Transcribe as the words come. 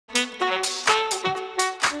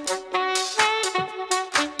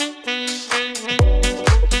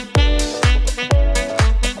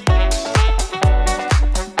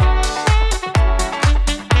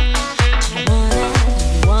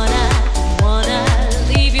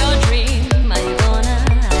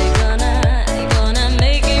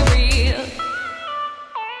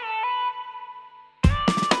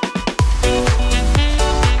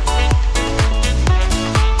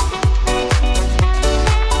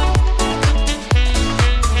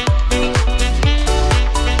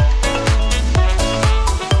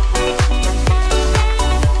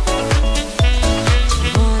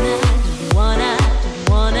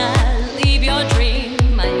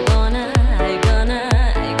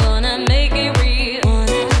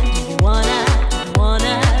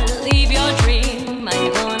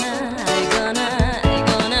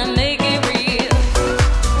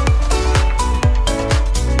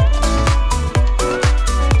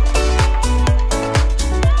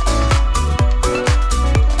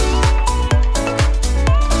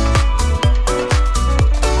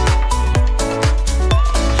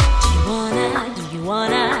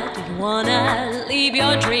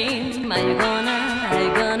dream? Are you gonna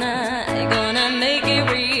make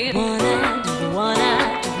it real? Do you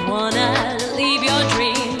wanna leave your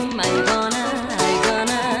dream? Are you gonna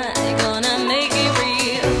make it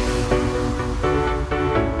real?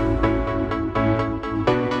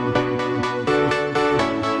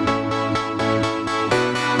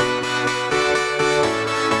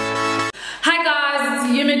 Hi guys, it's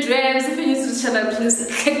Umieydreams. If you're new to the channel, please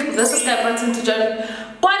click the subscribe button to join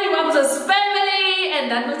Umieydream's family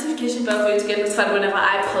and that notification bell for you to get notified whenever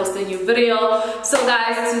I post a new video. So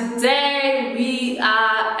guys, today we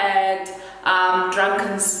are at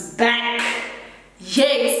DRANKENSBURG.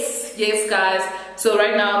 Yes guys. So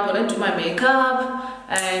right now I'm gonna do my makeup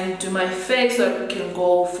and do my face so we can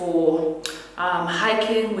go for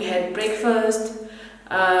hiking. We had breakfast.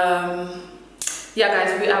 Yeah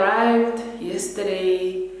guys, we arrived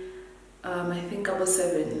yesterday. I think I was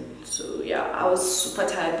 7. So yeah, I was super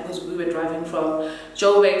tired because we were driving from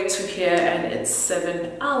Joburg to here and it's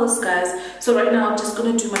 7 hours guys. So right now I'm just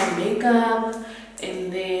gonna do my makeup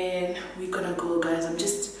and then we're gonna go guys. I'm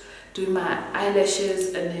just doing my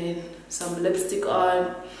eyelashes and then some lipstick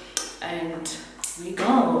on and we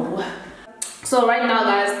go. So right now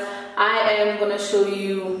guys, I am gonna show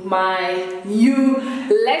you my new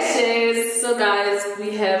lashes. So guys,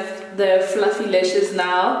 we have the fluffy lashes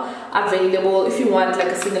now available. If you want like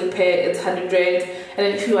a single pair, it's 100 rand, and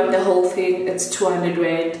then if you want the whole thing, it's 200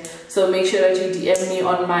 rand. So make sure that you DM me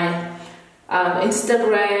on my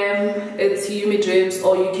Instagram, it's Umieydreams,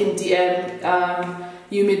 or you can DM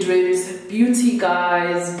Umieydreams Beauty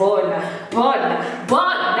guys. Bona.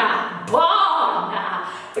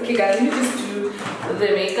 Okay guys, let me just do the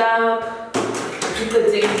makeup the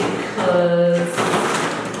day because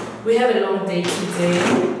we have a long day today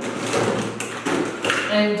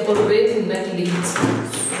and already not late. So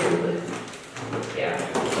yeah,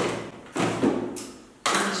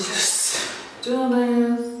 just do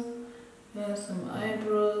this. Yeah, some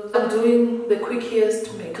eyebrows. I'm doing the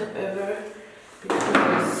quickest makeup ever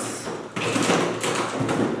because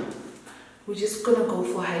we're just gonna go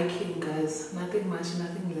for hiking guys. Nothing much,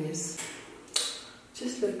 nothing less.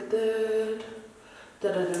 Just like that.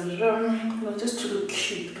 No, just to look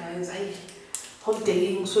cute guys. I hope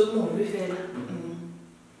they so more we feel.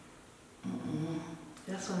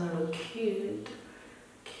 That's gonna look cute.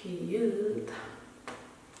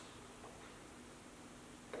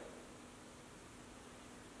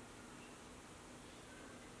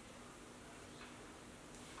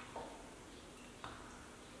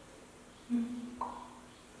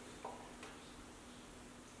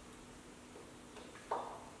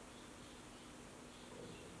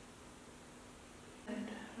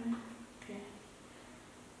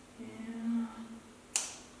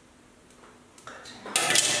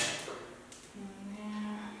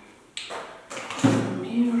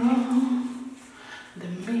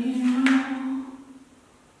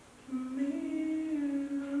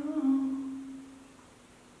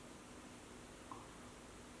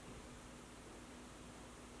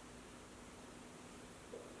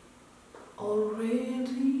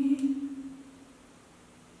 Already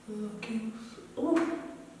looking so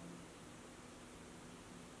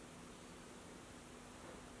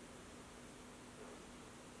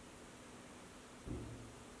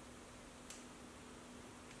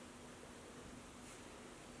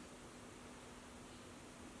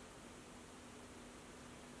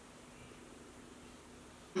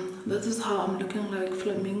this is how I'm looking like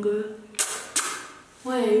flamingo.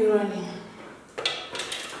 Why are you running?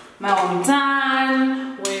 Now I'm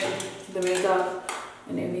done with the makeup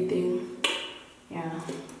and everything. Yeah,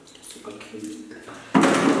 super cute.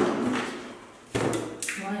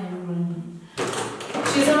 Why am I running?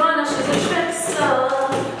 She's a runner, she's a trickster.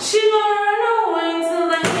 She gonna run away till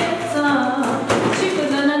the hits up. She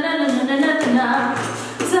goes na na na na na na na na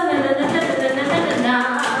na na na na na na na.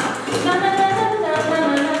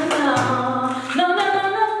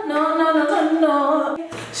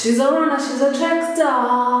 She's a runner, she's a trickster.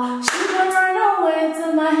 She can run away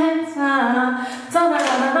till my hands are.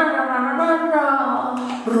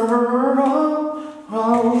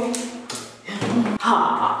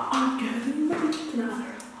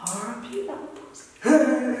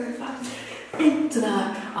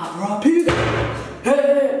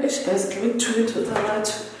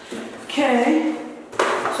 Okay,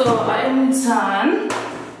 so I'm done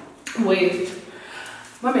with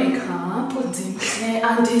my makeup.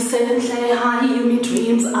 And he said, hi,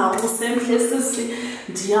 Umieydreams,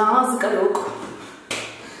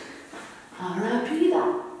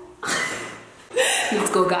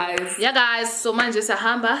 let's go guys. Yeah guys, so manje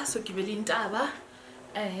sahamba, so gibeli intaba,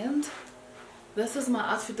 and this is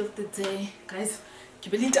my outfit of the day guys.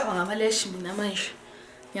 ngibele intaba ngamaleshi mina manje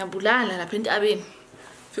ngiyabulala lapha entabeni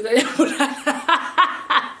fika ngiyabulala.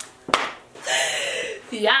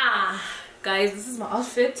 Yeah guys, this is my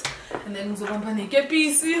outfit and then ngizobamba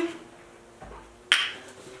nekepisi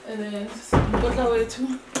and then ngikotla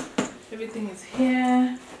wethu, everything is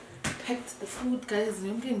here, packed the food guys,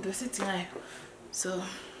 yonke into esidingayo. So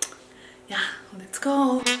yeah, let's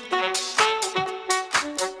go.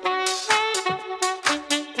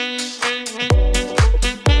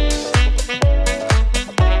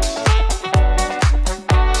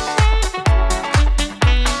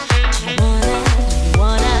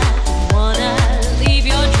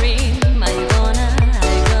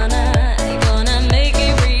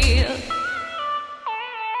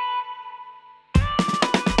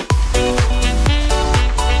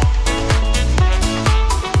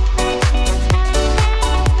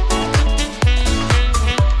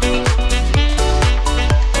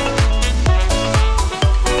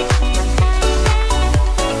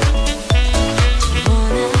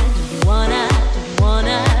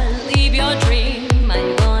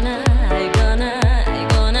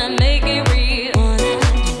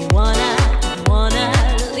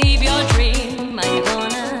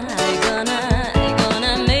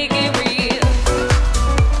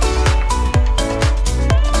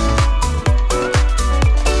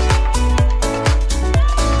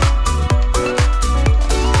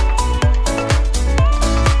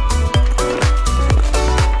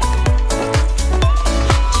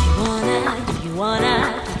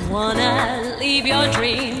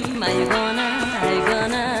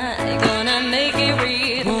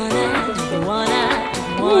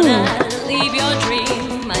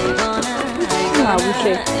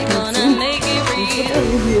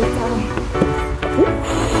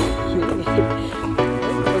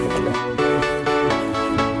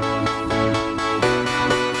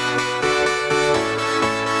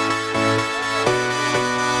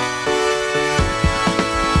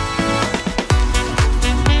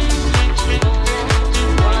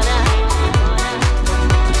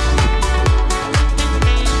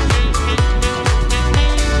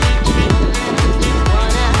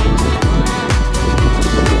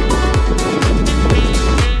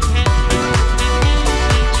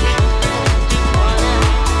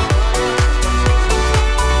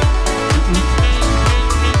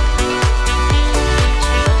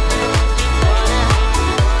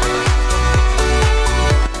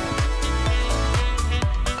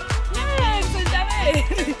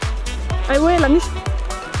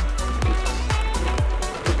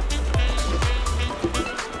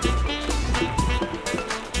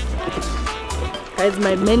 Guys,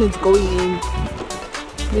 my man is going in.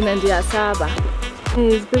 Minandia Saba.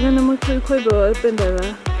 He's been on a quick open there.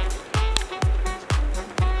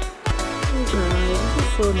 This is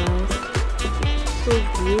so nice. So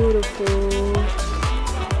beautiful.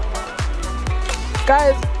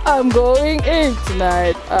 Guys, I'm going in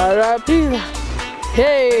tonight. Arapina.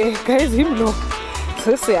 Hey, guys, him no.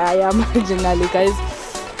 So say I am originally, guys.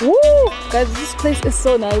 Woo! Guys, this place is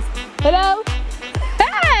so nice. Hello?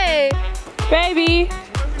 Hey! Baby!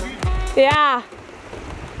 Yeah!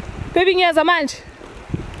 Baby, here's a munch.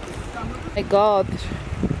 My God.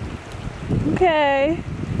 Okay.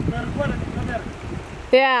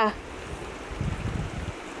 Yeah.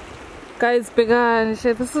 Guys, began.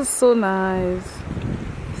 This is so nice.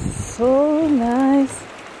 So nice.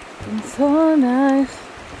 And so nice.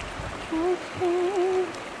 Okay.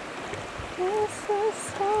 This is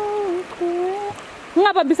so great.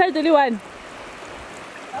 Ngapa beside the one.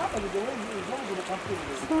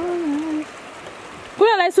 So nice.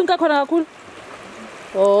 Kuna la isunka khona kakhulu.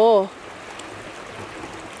 Oh.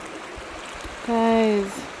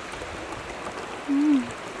 Guys.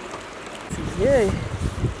 Yeah.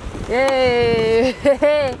 Yay!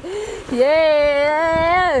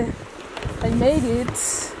 Yeah! I made it.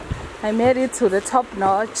 I made it to the top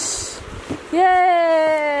notch.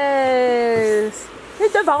 Yes!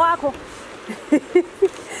 Ito ba wako?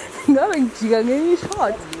 Ngabe ngijika ngenye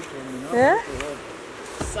shot. Yeah?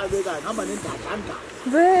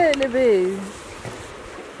 Vele.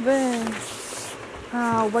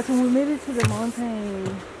 Ah, but we made it to the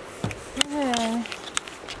mountain. Yeah.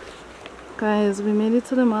 Guys, we made it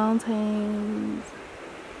to the mountains.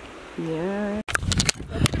 Yeah.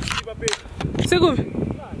 Segup.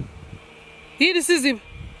 Here this is Zib.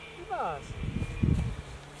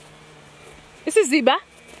 This is Ziba.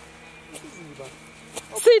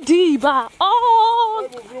 Sidiba. Oh.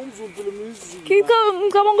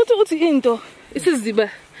 Ngicabanga ukuthi uthi into. Isiziba.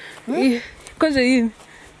 Konje yini?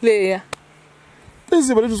 Leya.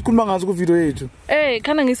 Isiziba lethu sikhuluma ngazo ku video yethu.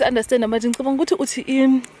 Khana ngisi understand manje ngicabanga ukuthi uthi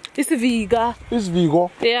Isiviga.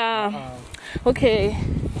 Isivigo. Yeah. Okay.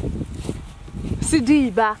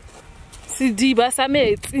 Sidiba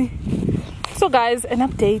sametsi. So guys, an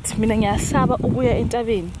update. Mina ngiyasaba ukuya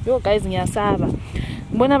entabeni. Yo guys, ngiyasaba.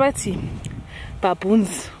 Ngibona bathi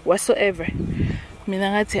baboons whatsoever.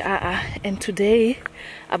 Mina ngathi and today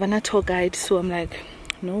abana tour guide, so I'm like,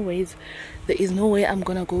 no ways. There is no way I'm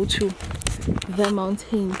gonna go to the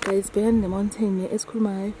mountain. Guys, behind the mountain, it's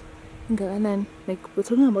cool. Like, we're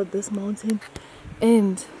talking about this mountain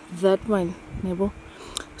and that one, nebo.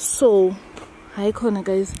 So, hi, corner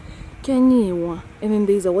guys. Can you? And then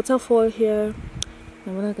there's a waterfall here.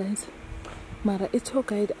 Now, guys, Mara, it's tour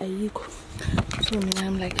guide. So,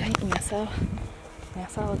 I'm like, guys.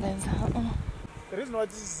 The reason why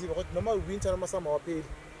this is normal winter, no summer, paid.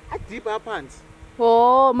 I deep our pants.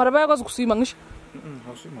 Oh, Marabaya goes to see Mangish.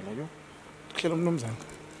 I'll see my lawyer. Kill him, Numzan.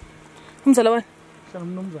 Numzan. Kill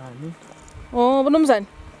him, Numzan. Oh, Numzan.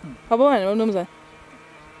 How about Numzan?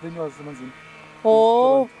 Then you was the Manzin.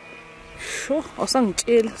 Oh, sure. Or some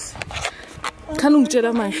jails. Can't tell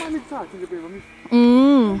a man.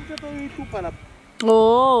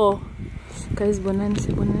 Oh, guys, Bonan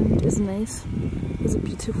is nice. It's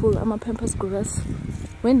beautiful. I'm a pampas grass.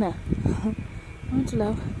 When I want to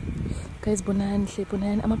love. Guys, Bonan,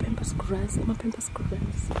 I'm a pampas grass. Pampas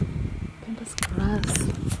grass.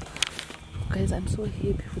 Guys, I'm so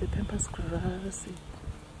happy for the pampas grass.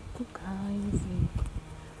 Oh, guys.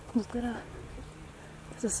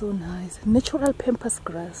 This is so nice. Natural pampas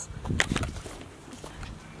grass.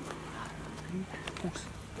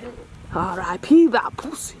 R.I.P. that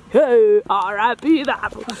pussy. Hey, R.I.P.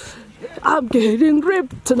 that pussy. I'm getting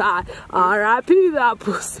ripped tonight. R.I.P. that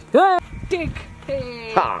pussy. Hey, dig.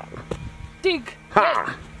 Hey. Ha. Dig.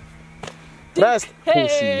 Ha. Rest pussy.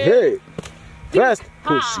 Hey. Rest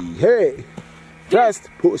pussy. Hey. Rest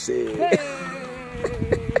pussy. Hey.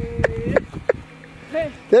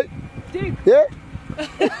 Dig. Yeah.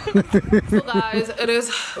 So guys, it is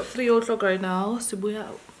 3 o'clock right now.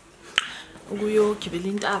 Sibuya. Uguyo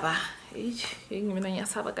kibilintaba.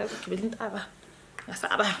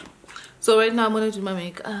 So right now I'm gonna do my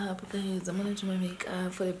makeup, guys. I'm gonna do my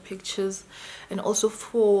makeup for the pictures and also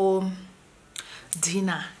for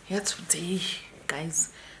dinner here today,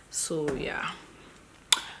 guys. So yeah,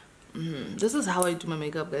 this is how I do my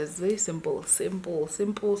makeup, guys. Very simple.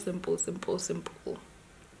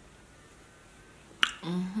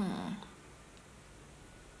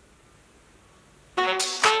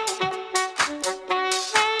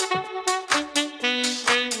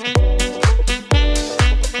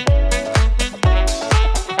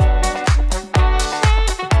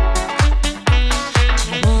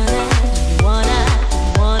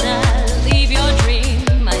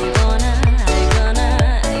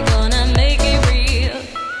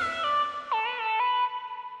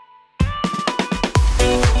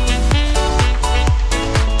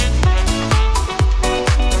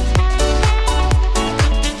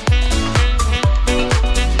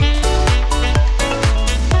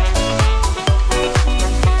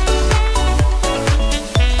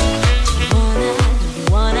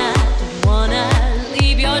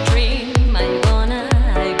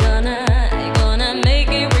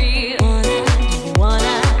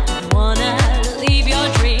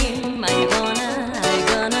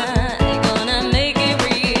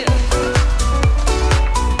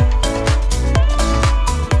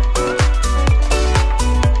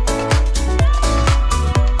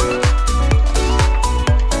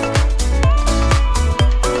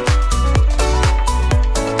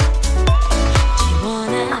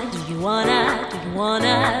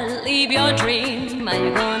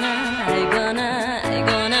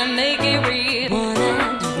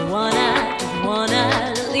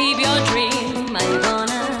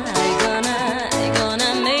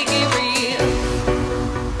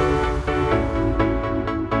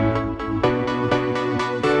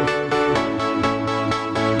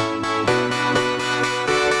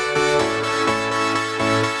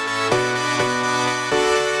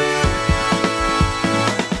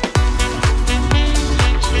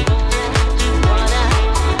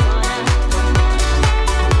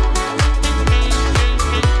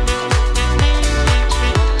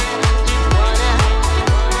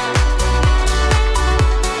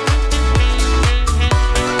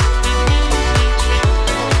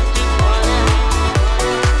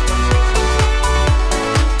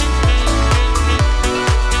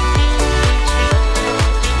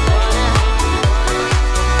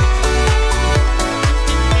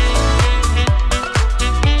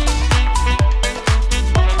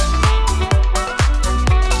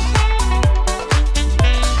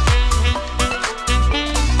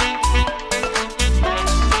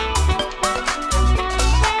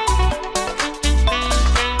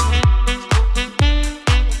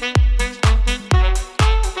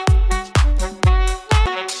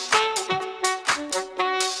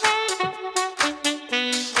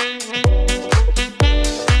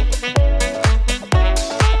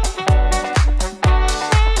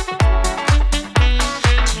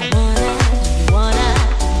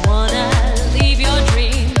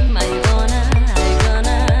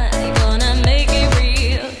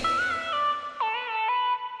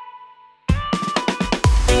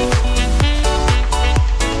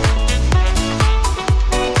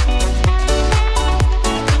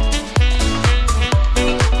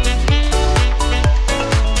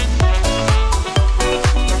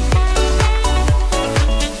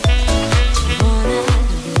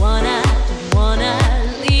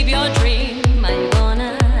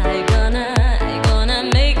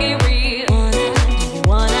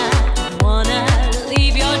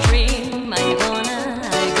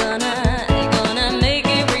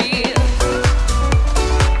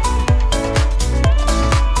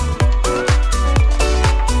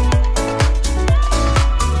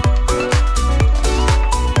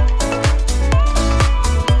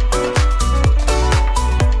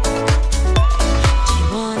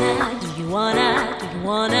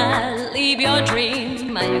 leave your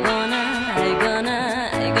dream? Are you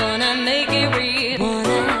gonna make it real? Do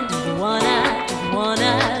you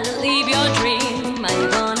wanna leave your dream? Are you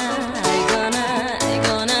gonna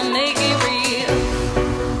make it real?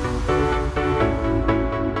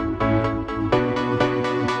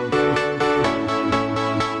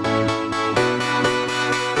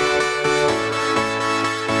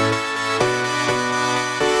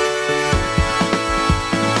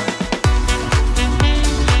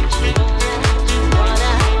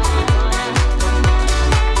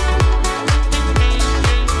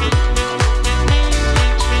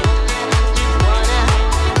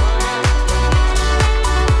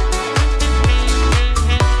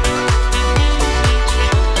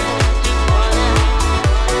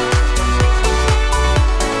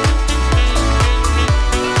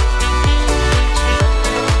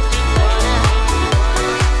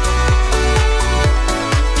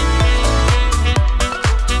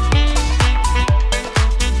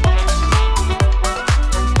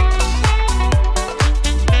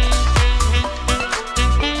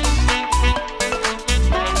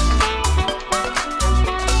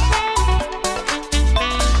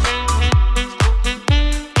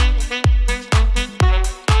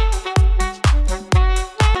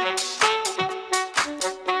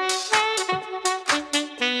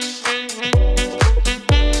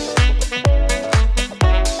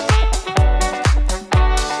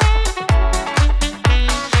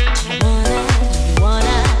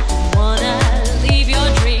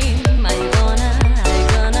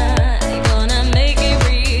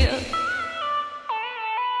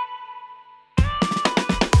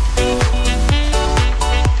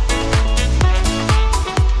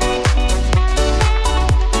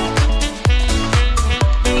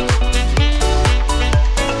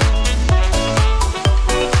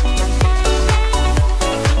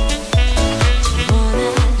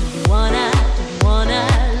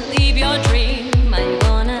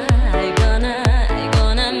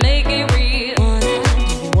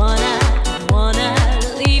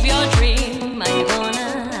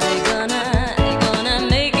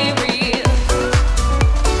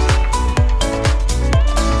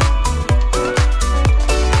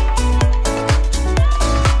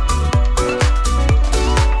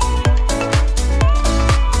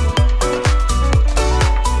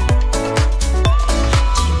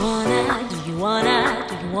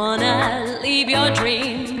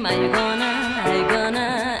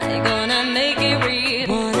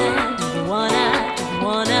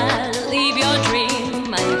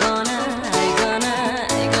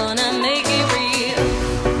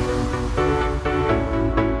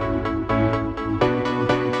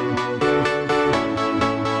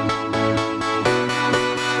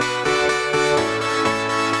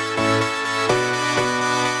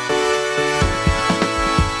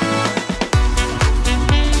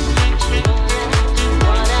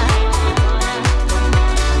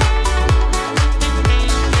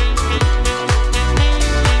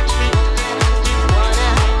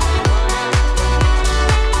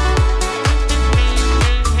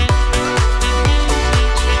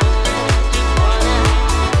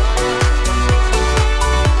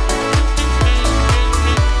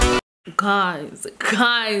 Guys,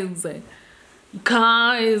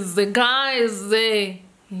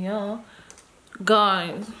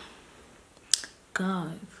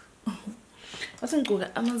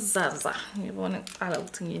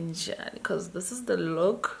 because this is the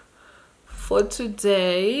look for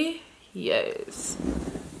today. Yes.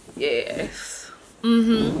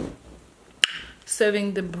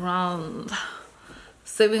 Serving the browns,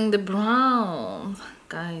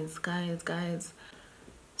 guys.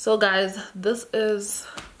 So guys, this is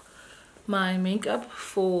my makeup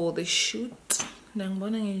for the shoot.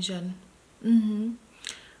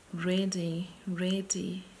 Ready.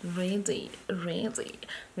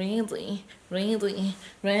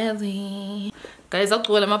 Guys,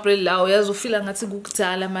 akuqola amabreli lawo yazofila ngathi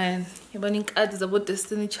kukudala man. Yabona inkadi zabo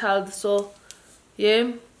Destiny Child. So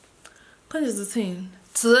yeah, konje zithini?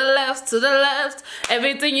 To the left,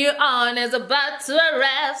 everything you own is about to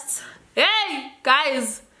arrest. Hey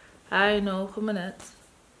guys, I know, come on that.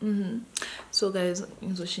 So guys,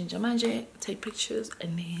 ngizoshintsha manje, take pictures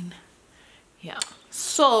and then yeah.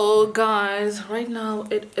 So guys, right now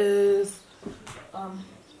it is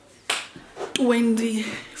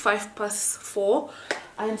 4:25.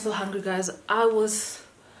 I am so hungry guys. I was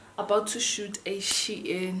about to shoot a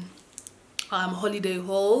Shein holiday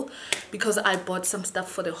haul because I bought some stuff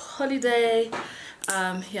for the holiday.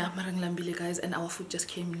 Yeah, marang guys, and our food just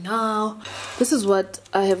came now. This is what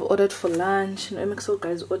I have ordered for lunch. UMieydreamzandtherealmxo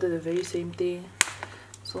guys ordered the very same thing.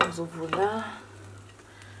 So voila.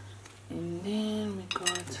 And then we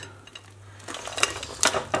got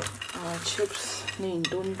our chips,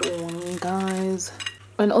 guys.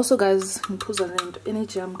 And also, guys, any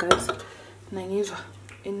jam, guys.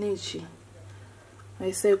 Energy.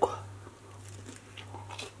 I say.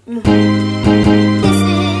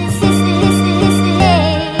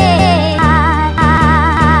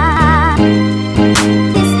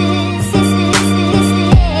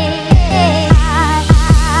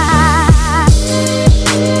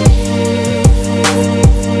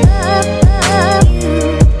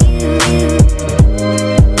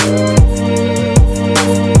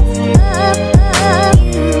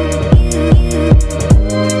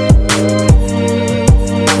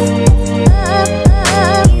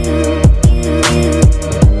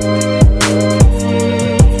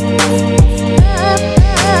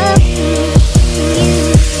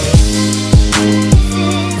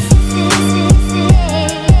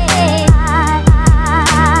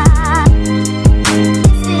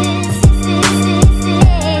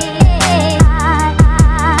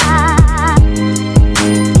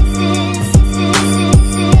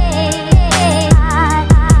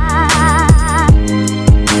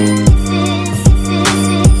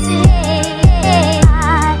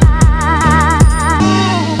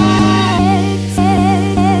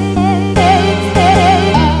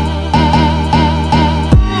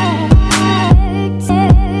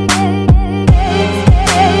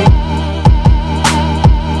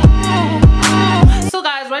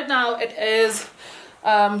 It is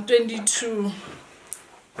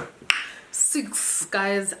 22:06,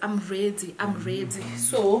 guys. I'm ready.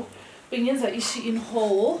 So Benyenza ishi in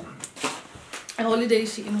hall, a holiday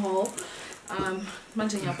ishi in hall.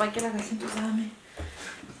 Manje ngiyapakela kahle into zami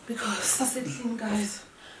because sasehlini, guys.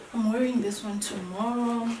 I'm wearing this one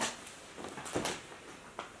tomorrow.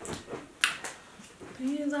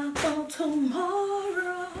 These are for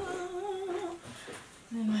tomorrow.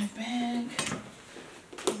 In my bag.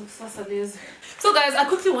 So guys, I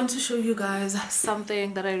quickly want to show you guys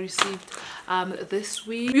something that I received this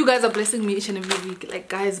week. You guys are blessing me each and every week, like,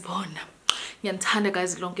 guys. Guys,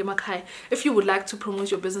 if you would like to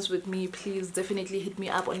promote your business with me, please definitely hit me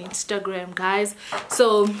up on Instagram, guys.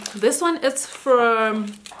 So this one is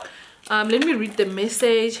from let me read the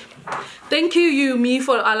message. Thank you, Yumi,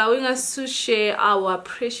 for allowing us to share our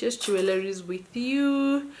precious jewelries with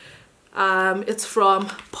you. It's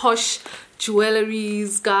from POSH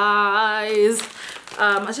Jewelries, guys.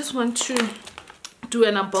 I just want to do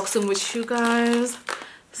an unboxing with you guys.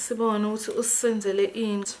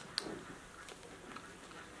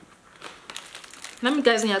 Nami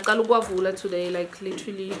guys ngiyaqala ukwavula today, like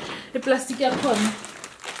literally the plastic yakhona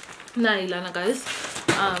nayilana, guys.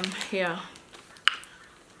 Here.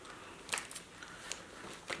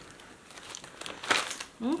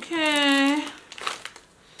 Okay.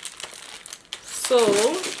 So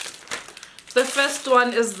the first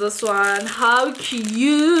one is this one. How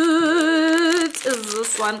cute is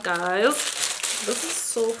this one, guys? This is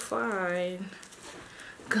so fine,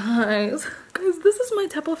 guys. This is my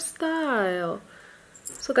type of style.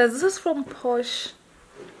 So guys, this is from POSH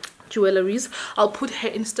Jewelries. I'll put her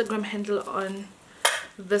Instagram handle on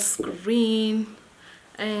the screen.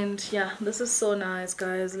 And yeah, this is so nice,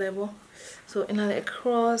 guys. Label. So another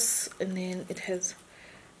cross, and then it has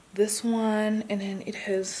this one, and then it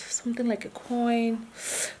has something like a coin.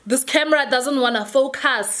 This camera doesn't want to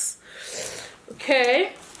focus.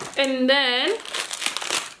 Okay, and then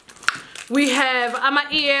we have my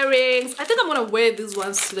earrings. I think I'm gonna wear these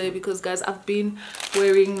ones today because, guys, I've been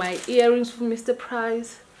wearing my earrings from Mr.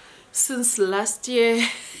 Price since last year.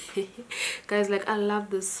 Guys, like, I love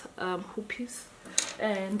this hoopies,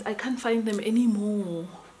 and I can't find them anymore.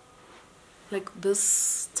 Like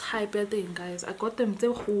this type of thing, guys. I got them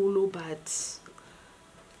the holo, but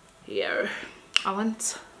here I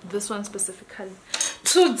want this one specifically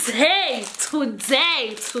today.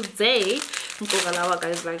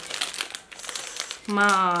 Guys, like,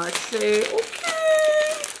 okay.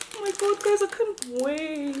 Oh my god, guys, I can't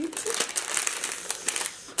wait.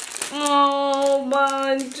 Oh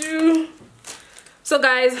man, dude. So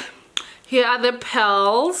guys, here are the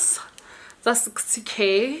pearls. That's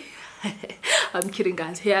 60K. I'm kidding,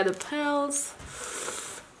 guys. Here are the pearls.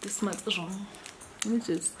 This much is wrong. Let me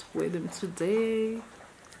just wear them today.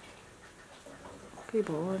 Okay,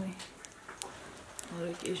 boy.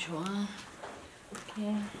 Like each one.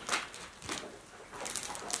 Okay.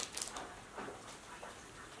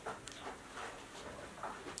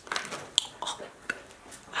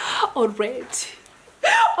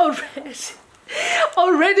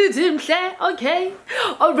 Already dimhle, okay.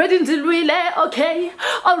 Already dilwile, okay.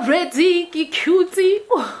 Already cutie.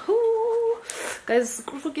 Guys,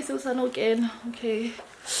 again. Okay.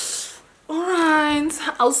 Alright.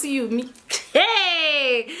 I'll see you.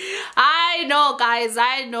 Hey! I know, guys.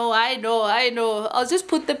 I know. I'll just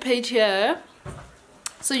put the page here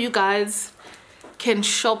so you guys can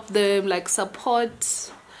shop them, like support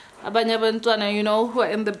abanye abantwana, you know, who are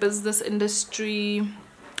in the business industry,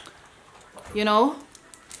 you know.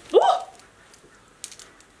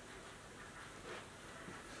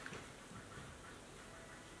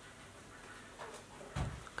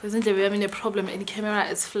 Because in the way I'm in a problem and the camera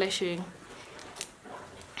is flashing.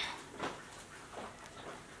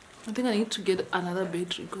 I think I need to get another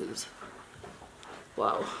battery because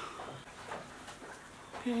wow.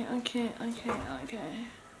 Okay.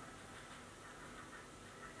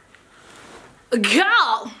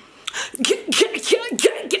 Girl!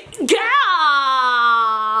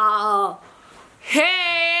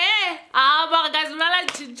 Hey! Guys,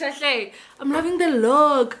 I'm loving the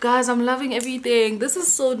look, guys. I'm loving everything. This is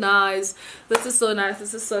so nice. So I'm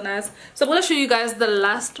gonna show you guys the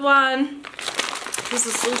last one. This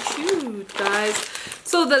is so cute, guys.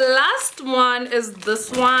 So the last one is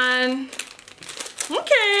this one.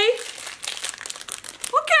 Okay.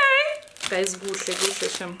 Guys, go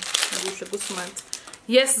smart.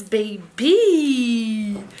 Yes,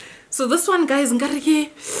 baby. So this one, guys,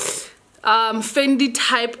 Fendi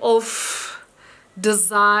type of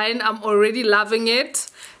design. I'm already loving it,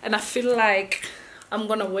 and I feel like I'm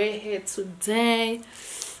gonna wear it today,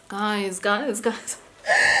 guys. Guys,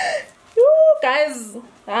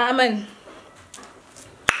 man,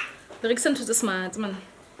 listen to this man.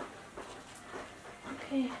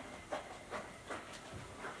 Okay,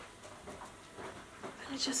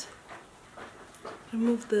 let me just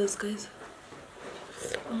remove this, guys.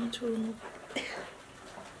 I want to remove.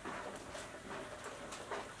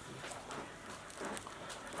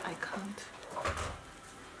 I can't.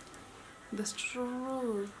 The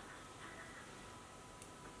straw.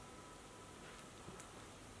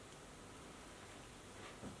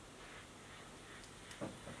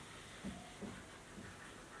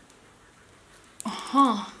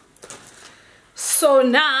 So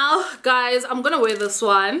now, guys, I'm gonna wear this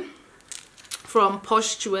one from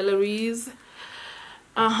Posh Jewelries.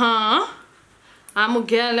 I'm a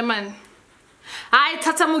girl, man. I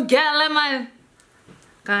tata mugele, man.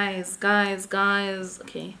 Guys.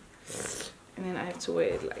 Okay, and then I have to wear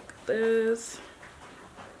it like this.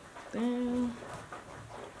 Then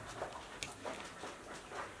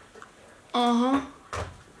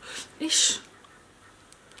ish.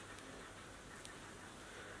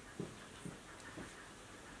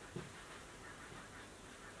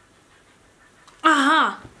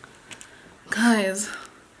 Guys,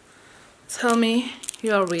 tell me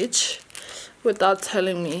you are rich without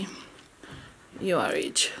telling me you are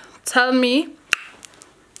rich. Tell me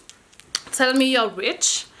you're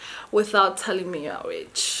rich without telling me you're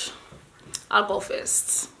rich. I'll go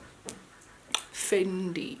first.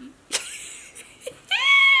 Fendi.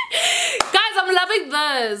 Guys, I'm loving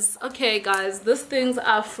this. Okay, guys, these things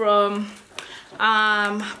are from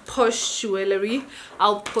Posh Jewelry.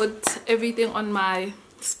 I'll put everything on my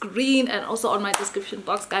screen and also on my description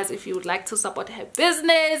box, guys, if you would like to support her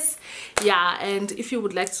business. Yeah, and if you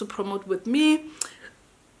would like to promote with me,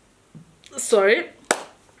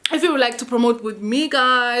 if you would like to promote with me,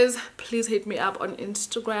 guys, please hit me up on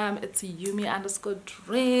Instagram. It's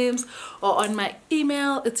Umie_dreams, or on my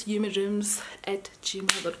email, it's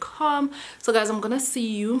Umieydreams@gmail.com. So guys, I'm gonna see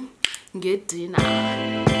you get dinner.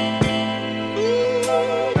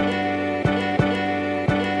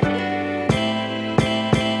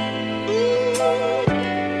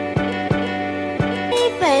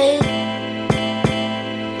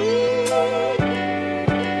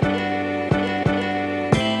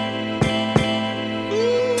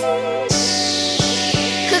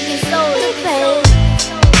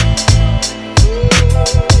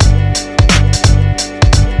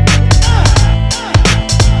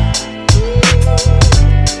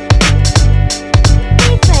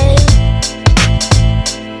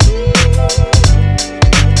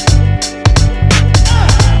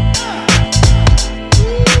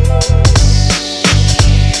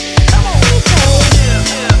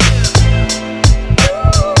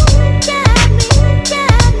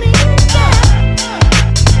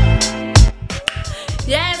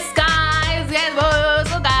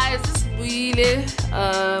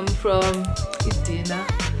 From dinner.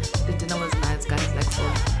 The dinner was nice, guys, like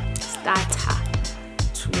from starter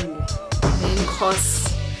to main course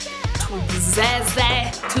to dessert.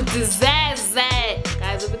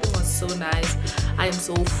 Guys, everything was so nice. I am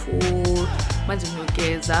so full. Imagine you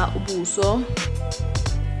guys ubuso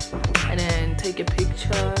and then take a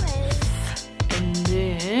picture and And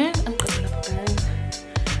then I'm coming up, guys.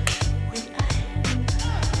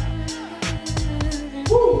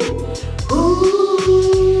 Ooh,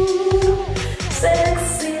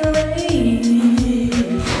 sexy lady,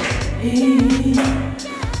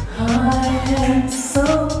 I am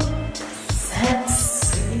so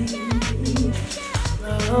sexy.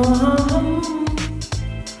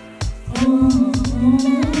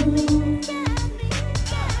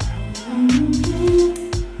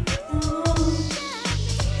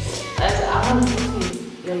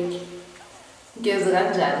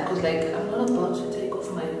 Because like I'm not about to take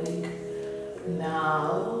off my wig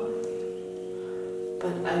now,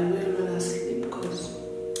 but I will when I sleep, because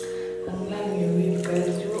I'm lying your wig, guys.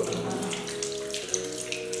 You are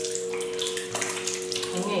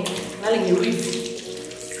lying your wig.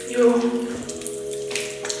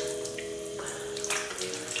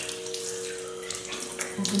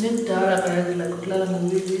 You need dark, guys. Like lying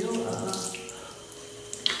your wig. You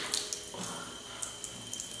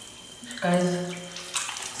guys.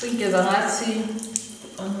 Think as I see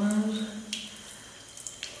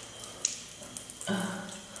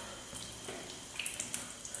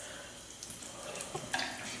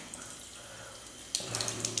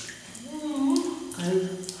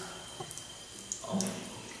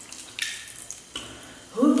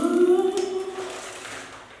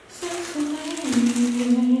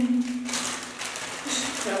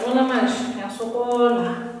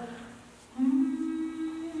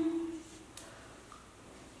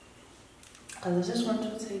I just want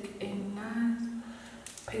to take a nice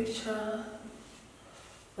picture,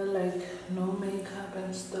 but like no makeup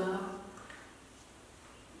and stuff.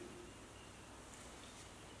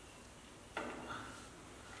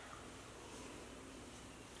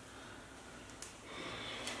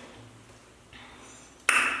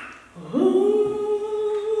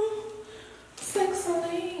 Ooh, sexy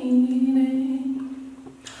lady.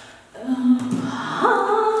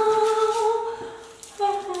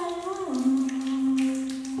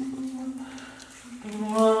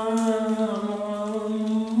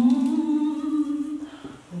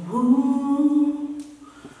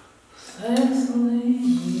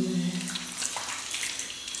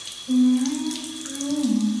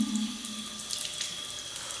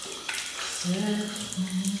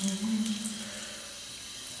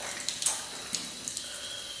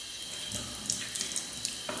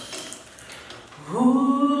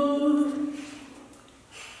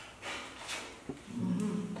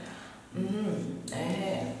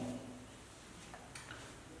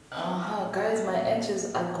 Guys, my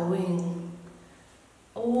edges are going.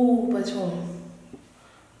 Oh, but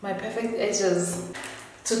my perfect edges.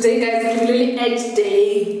 Today, guys, is really edge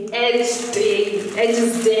day. Edges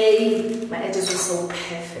day. My edges were so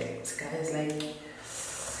perfect, guys. Like,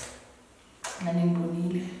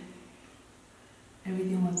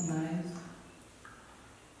 everything was nice.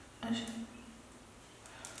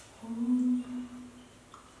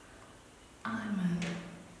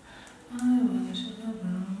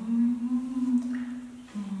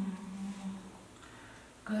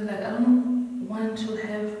 Because like I don't want to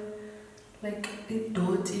have like a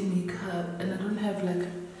dirty makeup, and I don't have like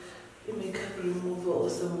a makeup remover or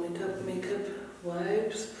some makeup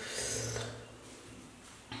wipes.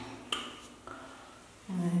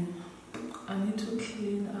 I need to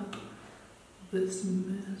clean up this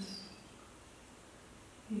mess.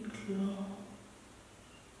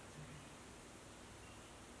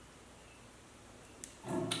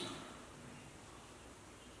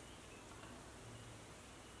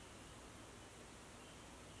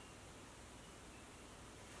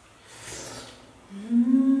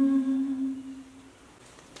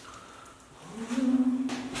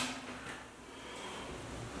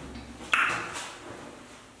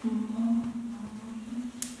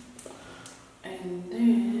 And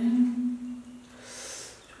then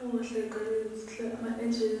my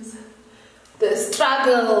edges. The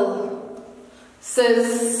struggle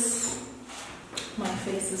says my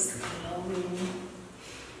face is glowing.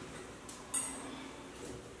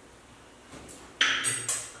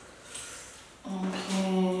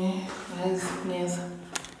 Okay, guys, yes.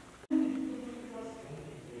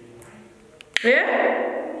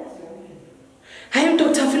 Yeah? I'm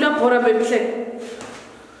Dr. Philip Bora baby.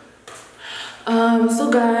 So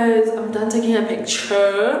guys, I'm done taking a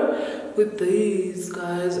picture with these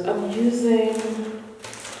guys. I'm using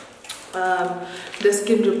the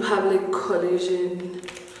Skin Republic collagen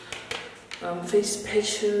face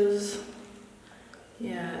patches.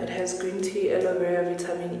 Yeah, it has green tea, aloe vera,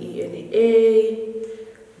 vitamin E and A.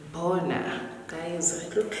 Bona, guys,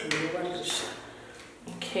 okay.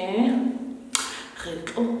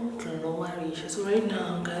 So right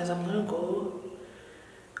now, guys, I'm gonna go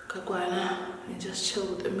and just chill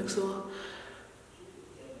with Umieydreamzandtherealmxo,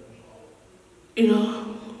 you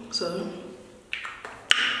know. So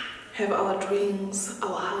have our drinks,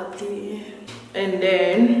 our happy, and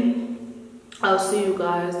then I'll see you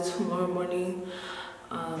guys tomorrow morning.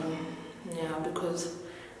 Yeah, because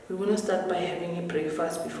we're gonna start by having a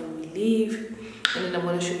breakfast before we leave, and then I'm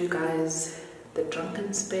gonna show you guys the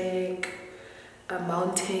Drankensburg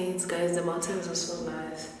mountains. Guys, the mountains are so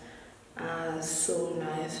nice, so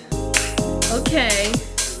nice. Okay,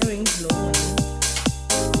 doing slow.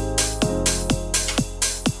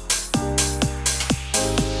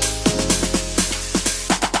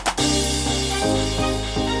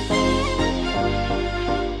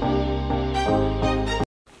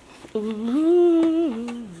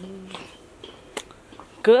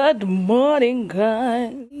 Good morning,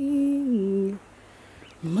 guys.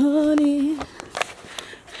 Morning.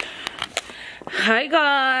 Hi,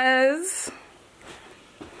 guys.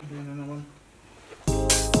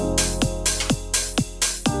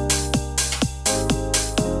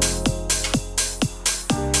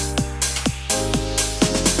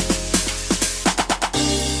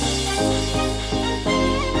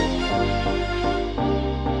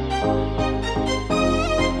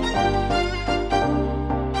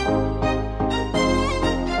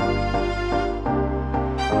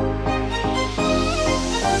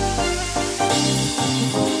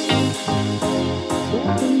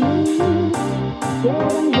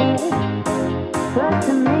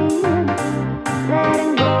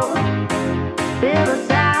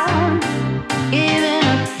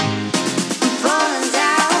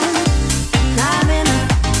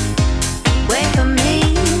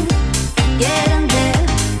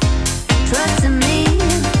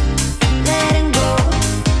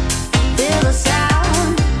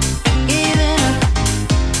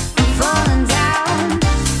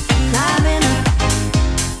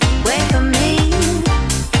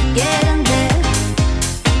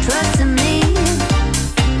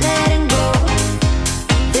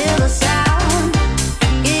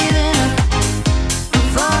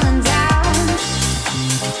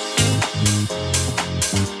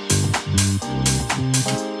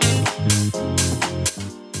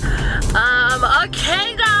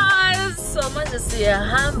 Okay, guys, so much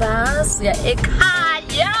yeah,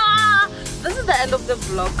 this is the end of the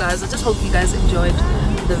vlog, guys. I just hope you guys enjoyed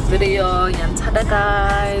the video. Yantada,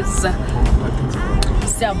 guys.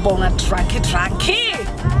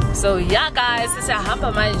 So yeah, guys, it's a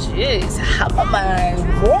hamper my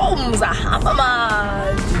rooms, a hamper